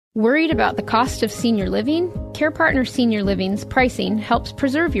Worried about the cost of senior living? Care Partners Senior Living's pricing helps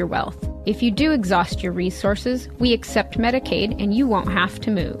preserve your wealth. If you do exhaust your resources, we accept Medicaid and you won't have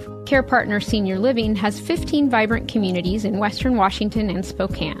to move. Care Partners Senior Living has 15 vibrant communities in Western Washington and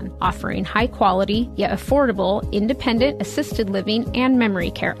Spokane, offering high-quality yet affordable independent assisted living and memory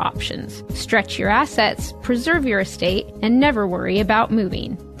care options. Stretch your assets, preserve your estate, and never worry about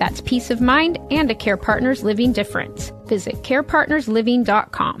moving. That's peace of mind and a Care Partners Living difference. Visit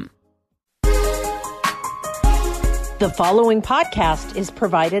carepartnersliving.com. The following podcast is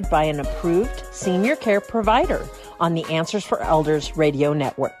provided by an approved senior care provider on the Answers for Elders radio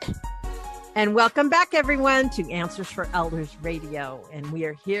network. And welcome back, everyone, to Answers for Elders radio. And we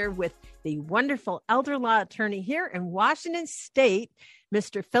are here with the wonderful elder law attorney here in Washington State,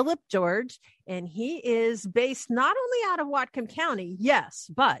 Mr. Philip George. And he is based not only out of Whatcom County, yes,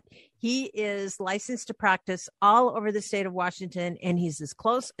 but he is licensed to practice all over the state of Washington, and he's as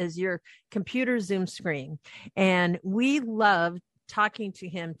close as your computer Zoom screen. And we love talking to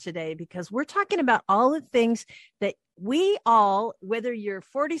him today because we're talking about all the things that we all, whether you're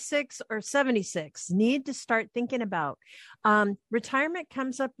 46 or 76, need to start thinking about. Retirement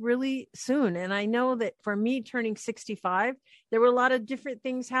comes up really soon. And I know that for me turning 65, there were a lot of different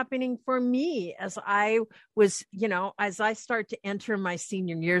things happening for me as I was, as I start to enter my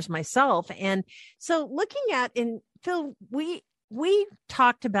senior years myself. And so looking at, and Phil, we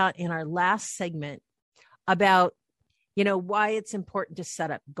talked about in our last segment about why it's important to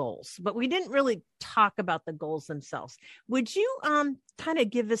set up goals, but we didn't really talk about the goals themselves. Would you kind of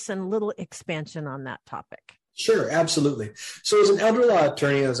give us a little expansion on that topic? Sure, absolutely. So as an elder law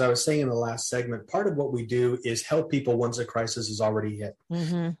attorney, as I was saying in the last segment, part of what we do is help people once a crisis is already hit.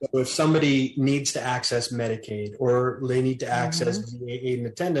 Mm-hmm. So if somebody needs to access Medicaid or they need to access VA aid and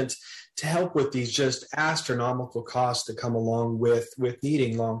attendance to help with these just astronomical costs that come along with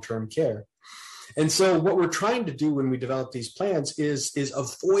needing long-term care. And so what we're trying to do when we develop these plans is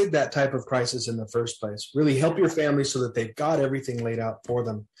avoid that type of crisis in the first place, really help your family so that they've got everything laid out for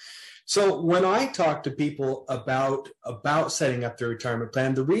them. So when I talk to people about setting up their retirement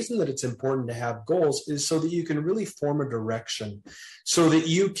plan, the reason that it's important to have goals is so that you can really form a direction, so that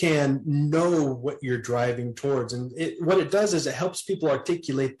you can know what you're driving towards. And what it does is it helps people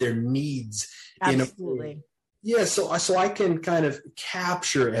articulate their needs. Absolutely. Yeah, so I can kind of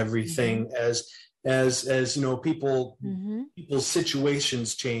capture everything as people's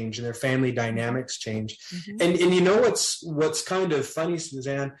situations change and their family dynamics change. And what's kind of funny,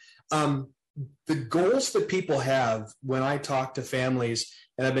 Suzanne, the goals that people have when I talk to families,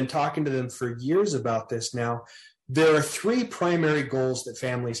 and I've been talking to them for years about this now, there are three primary goals that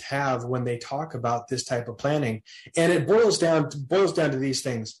families have when they talk about this type of planning, and it boils down to these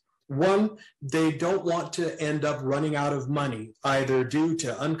things. One, they don't want to end up running out of money, either due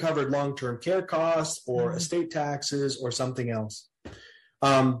to uncovered long-term care costs or estate taxes or something else.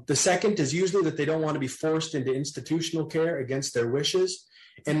 The second is usually that they don't want to be forced into institutional care against their wishes.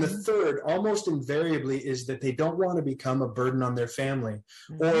 And the third, almost invariably, is that they don't want to become a burden on their family.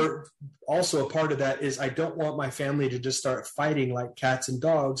 Or also a part of that is, I don't want my family to just start fighting like cats and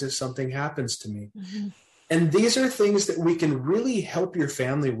dogs if something happens to me. And these are things that we can really help your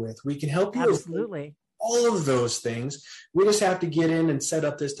family with. We can help you with all of those things. We just have to get in and set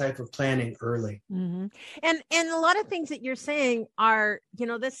up this type of planning early. And a lot of things that you're saying are,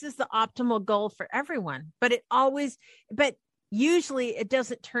 this is the optimal goal for everyone, but usually it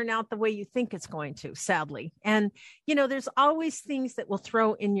doesn't turn out the way you think it's going to, sadly. And, there's always things that will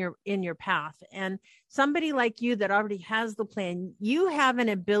throw in your path. And somebody like you that already has the plan, you have an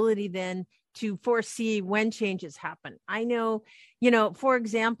ability then to foresee when changes happen. I know, for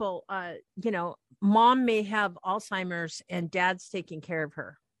example, mom may have Alzheimer's and dad's taking care of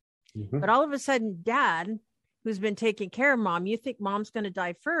her. But all of a sudden, dad, who's been taking care of mom, you think mom's going to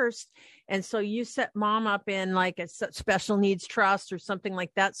die first. And so you set mom up in like a special needs trust or something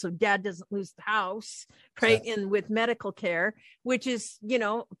like that, so dad doesn't lose the house, right? And with medical care, which is,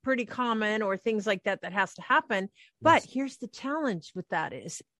 pretty common, or things like that has to happen. But here's the challenge with that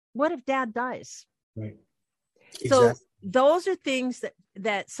is, what if dad dies? Right. So those are things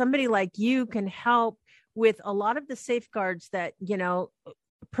that somebody like you can help with, a lot of the safeguards that,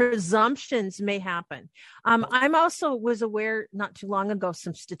 presumptions may happen. I'm also was aware not too long ago,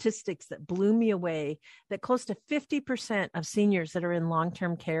 some statistics that blew me away, that close to 50% of seniors that are in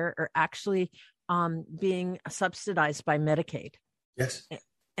long-term care are actually being subsidized by Medicaid. Yes.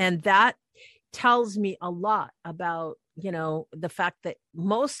 And that tells me a lot about, the fact that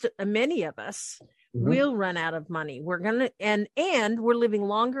many of us will run out of money. We're going to, and we're living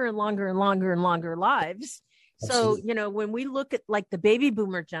longer and longer and longer and longer lives. So, when we look at like the baby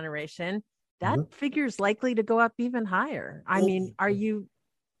boomer generation, that figure is likely to go up even higher. I mean,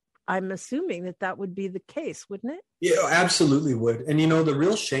 I'm assuming that would be the case, wouldn't it? Yeah, absolutely would. And the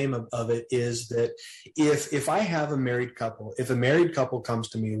real shame of it is that if I have a married couple, if a married couple comes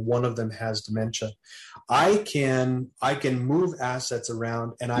to me and one of them has dementia, I can move assets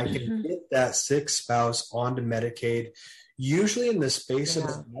around and I can get that sick spouse onto Medicaid, usually in the space of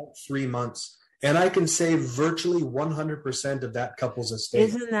about 3 months. And I can save virtually 100% of that couple's estate.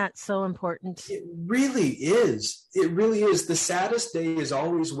 Isn't that so important? It really is. It really is. The saddest day is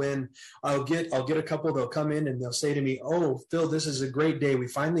always when I'll get a couple, they'll come in and they'll say to me, "Oh, Phil, this is a great day. We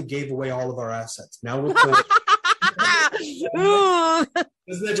finally gave away all of our assets. Now we're poor."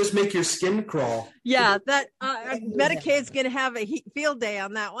 Doesn't that just make your skin crawl? Yeah, that Medicaid's going to have a field day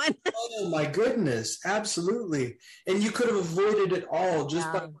on that one. Oh my goodness, absolutely! And you could have avoided it all just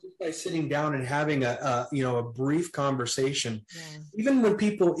by sitting down and having a brief conversation. Yeah. Even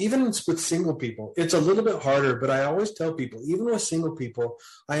with single people, it's a little bit harder. But I always tell people, even with single people,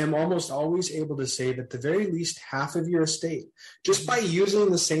 I am almost always able to save at the very least half of your estate just by using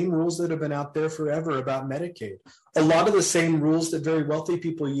the same rules that have been out there forever about Medicaid. A lot of the same rules that very wealthy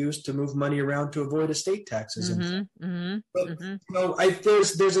people use to move money around to avoid estate taxes. But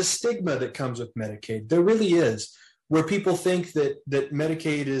there's a stigma that comes with Medicaid. There really is, where people think that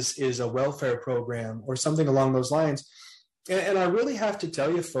Medicaid is a welfare program or something along those lines. And I really have to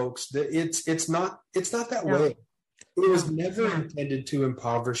tell you, folks, that it's not that way. It was never intended to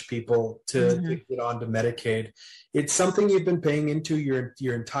impoverish people to get onto Medicaid. It's something you've been paying into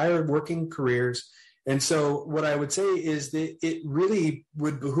your entire working careers. And so what I would say is that it really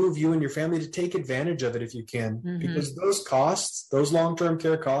would behoove you and your family to take advantage of it if you can, because those costs, those long-term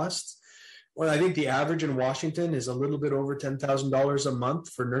care costs, well, I think the average in Washington is a little bit over $10,000 a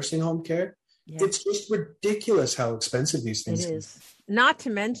month for nursing home care. Yeah. It's just ridiculous how expensive these things are. It is. Not to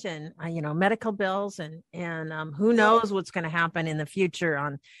mention, medical bills and who knows what's going to happen in the future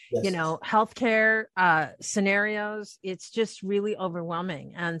on, healthcare scenarios. It's just really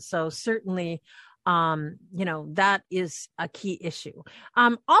overwhelming. And so certainly, that is a key issue.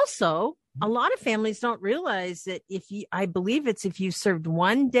 Also, a lot of families don't realize that if you served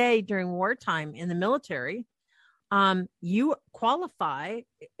one day during wartime in the military, you qualify,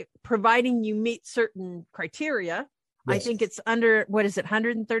 providing you meet certain criteria. Yes. I think it's under,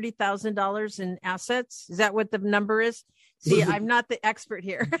 $130,000 in assets. Is that what the number is? See, I'm not the expert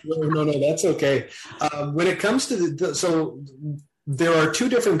here. No, that's okay. When it comes to there are two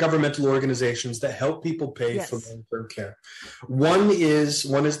different governmental organizations that help people pay for long-term care. One is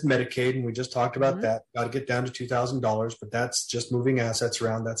Medicaid, and we just talked about that. Got to get down to $2,000, but that's just moving assets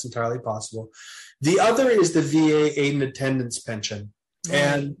around. That's entirely possible. The other is the VA aid and attendance pension.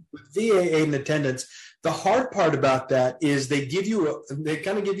 And with VA aid and attendance, the hard part about that is they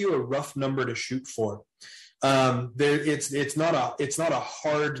kind of give you a rough number to shoot for. It's not a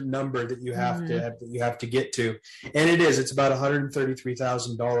hard number that you have to get to, and it's about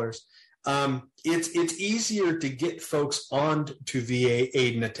 $133,000. It's easier to get folks onto VA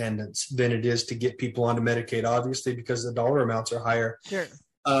aid and attendance than it is to get people onto Medicaid, obviously, because the dollar amounts are higher. Sure.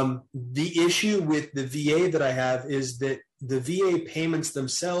 The issue with the VA that I have is that the VA payments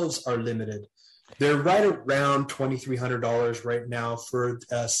themselves are limited. They're right around $2,300 right now for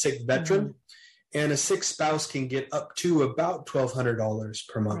a sick veteran. And a sick spouse can get up to about $1,200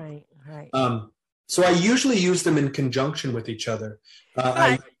 per month. Right. So I usually use them in conjunction with each other.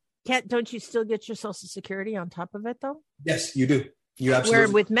 Don't you still get your Social Security on top of it, though? Yes, you do. You absolutely.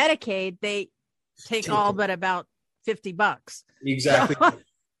 Where with Medicaid, they take all but about $50. Exactly.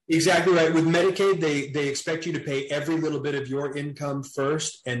 Exactly right. With Medicaid, they expect you to pay every little bit of your income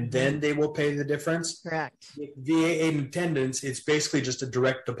first, and then they will pay the difference. Correct. With VA aid and attendance, it's basically just a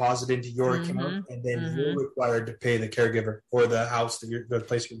direct deposit into your account, and then you're required to pay the caregiver or the house the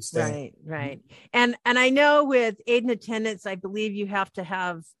place you're staying. Right. And I know with aid and attendance, I believe you have to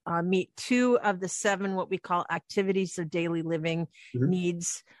have meet 2 of the 7 what we call activities of daily living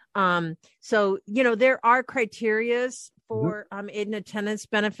needs. So there are criterias for aid and attendance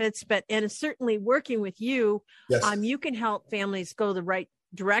benefits, and certainly working with you, you can help families go the right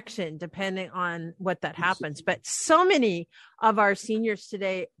direction depending on what that happens. But so many of our seniors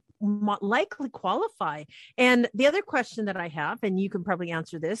today likely qualify. And the other question that I have, and you can probably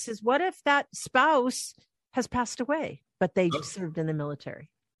answer this, is what if that spouse has passed away, but they served in the military?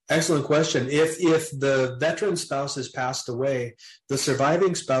 Excellent question. If the veteran spouse has passed away, the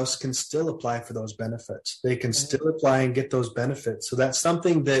surviving spouse can still apply for those benefits. They can still apply and get those benefits. So that's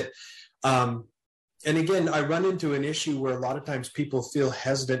something that And again, I run into an issue where a lot of times people feel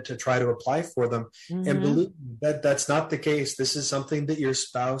hesitant to try to apply for them. And believe me, that's not the case. This is something that your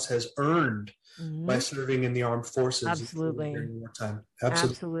spouse has earned by serving in the armed forces. Absolutely. During wartime.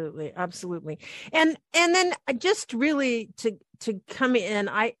 Absolutely. And then just really to come in,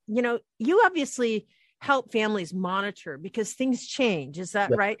 you obviously help families monitor because things change. Is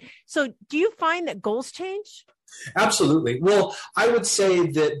that right? So do you find that goals change? Absolutely. Well, I would say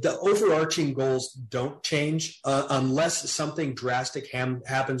that the overarching goals don't change unless something drastic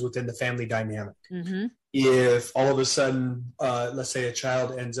happens within the family dynamic. If all of a sudden, let's say a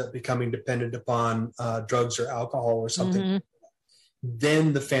child ends up becoming dependent upon drugs or alcohol or something,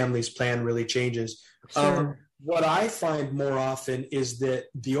 then the family's plan really changes. Sure. What I find more often is that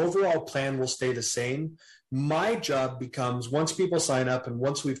the overall plan will stay the same. My job becomes, once people sign up and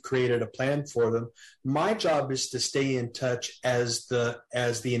once we've created a plan for them, my job is to stay in touch as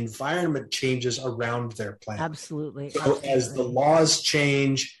the environment changes around their plan. Absolutely. As the laws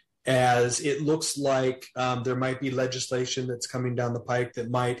change, as it looks like there might be legislation that's coming down the pike that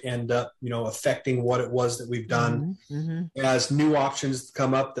might end up, affecting what it was that we've done, as new options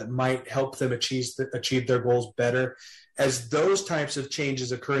come up that might help them achieve their goals better. As those types of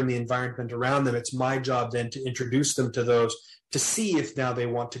changes occur in the environment around them, it's my job then to introduce them to those to see if now they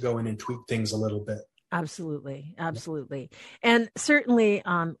want to go in and tweak things a little bit. Absolutely. And certainly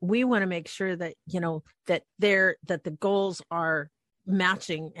we want to make sure that, that the goals are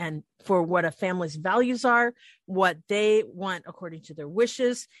matching and for what a family's values are, what they want according to their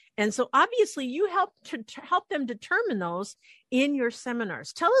wishes. And so obviously you help them determine those in your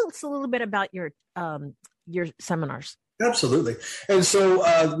seminars. Tell us a little bit about your seminars. Absolutely. And so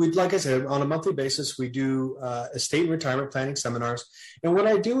like I said, on a monthly basis, we do estate and retirement planning seminars. And what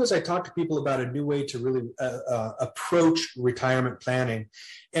I do is I talk to people about a new way to really approach retirement planning.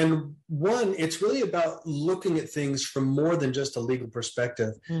 And one, it's really about looking at things from more than just a legal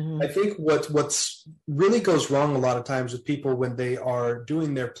perspective. I think what's really goes wrong a lot of times with people when they are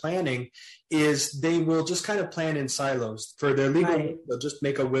doing their planning is they will just kind of plan in silos. For their legal, they'll just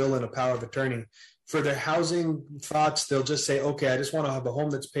make a will and a power of attorney. For their housing thoughts, they'll just say, okay, I just want to have a home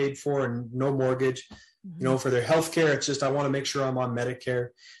that's paid for and no mortgage. For their healthcare, it's just, I want to make sure I'm on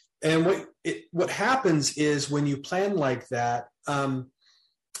Medicare. And what happens is when you plan like that,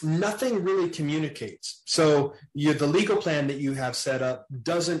 nothing really communicates. So the legal plan that you have set up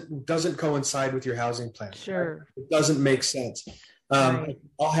doesn't coincide with your housing plan. Sure. It doesn't make sense. I'll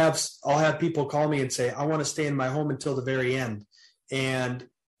have people call me and say, I want to stay in my home until the very end. And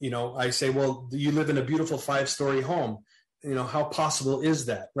I say, well, you live in a beautiful 5-story home. How possible is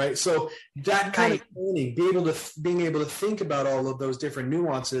that? Right. So that kind of planning, being able to think about all of those different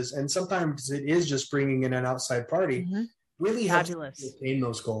nuances. And sometimes it is just bringing in an outside party really helps to attain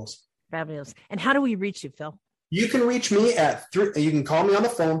those goals. Fabulous. And how do we reach you, Phil? You can reach me you can call me on the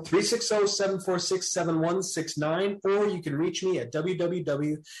phone, 360-746-7169, or you can reach me at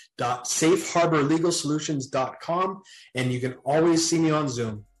www.safeharborlegalsolutions.com. And you can always see me on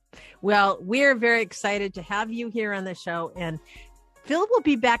Zoom. Well, we're very excited to have you here on the show. And Phil will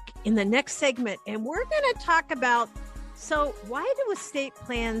be back in the next segment. And we're going to talk about, so why do estate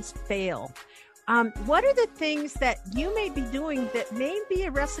plans fail? What are the things that you may be doing that may be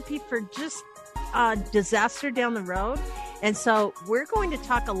a recipe for just disaster down the road? And so we're going to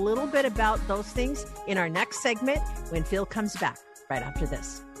talk a little bit about those things in our next segment when Phil comes back right after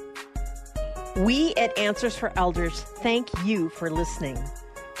this. We at Answers for Elders thank you for listening.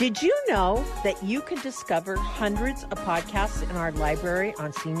 Did you know that you can discover hundreds of podcasts in our library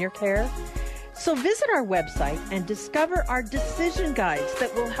on senior care? So visit our website and discover our decision guides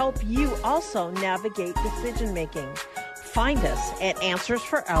that will help you also navigate decision making. Find us at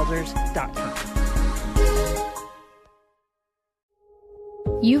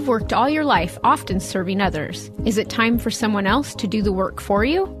answersforelders.com. You've worked all your life, often serving others. Is it time for someone else to do the work for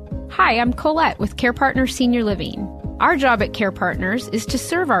you? Hi, I'm Colette with Care Partners Senior Living. Our job at Care Partners is to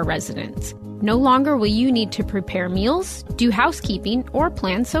serve our residents. No longer will you need to prepare meals, do housekeeping, or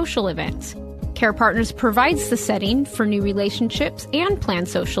plan social events. Care Partners provides the setting for new relationships and plan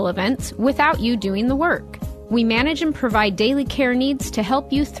social events without you doing the work. We manage and provide daily care needs to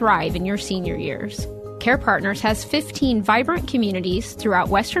help you thrive in your senior years. Care Partners has 15 vibrant communities throughout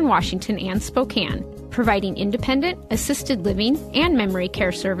Western Washington and Spokane, providing independent, assisted living, and memory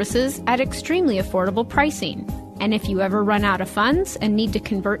care services at extremely affordable pricing. And if you ever run out of funds and need to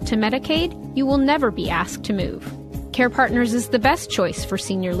convert to Medicaid, you will never be asked to move. Care Partners is the best choice for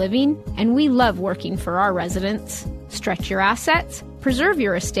senior living, and we love working for our residents. Stretch your assets, preserve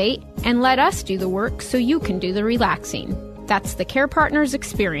your estate, and let us do the work so you can do the relaxing. That's the Care Partners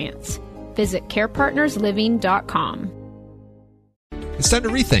experience. Visit carepartnersliving.com. It's time to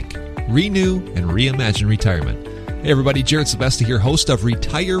rethink, renew, and reimagine retirement. Hey everybody, Jared Sebesta here, host of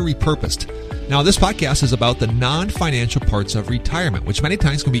Retire Repurposed. Now, this podcast is about the non-financial parts of retirement, which many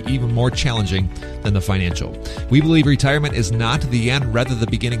times can be even more challenging than the financial. We believe retirement is not the end, rather the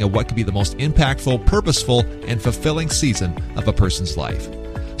beginning of what could be the most impactful, purposeful, and fulfilling season of a person's life.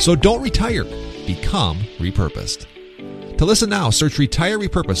 So don't retire, become repurposed. To listen now, search Retire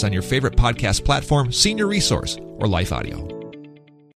Repurposed on your favorite podcast platform, Senior Resource, or Life Audio.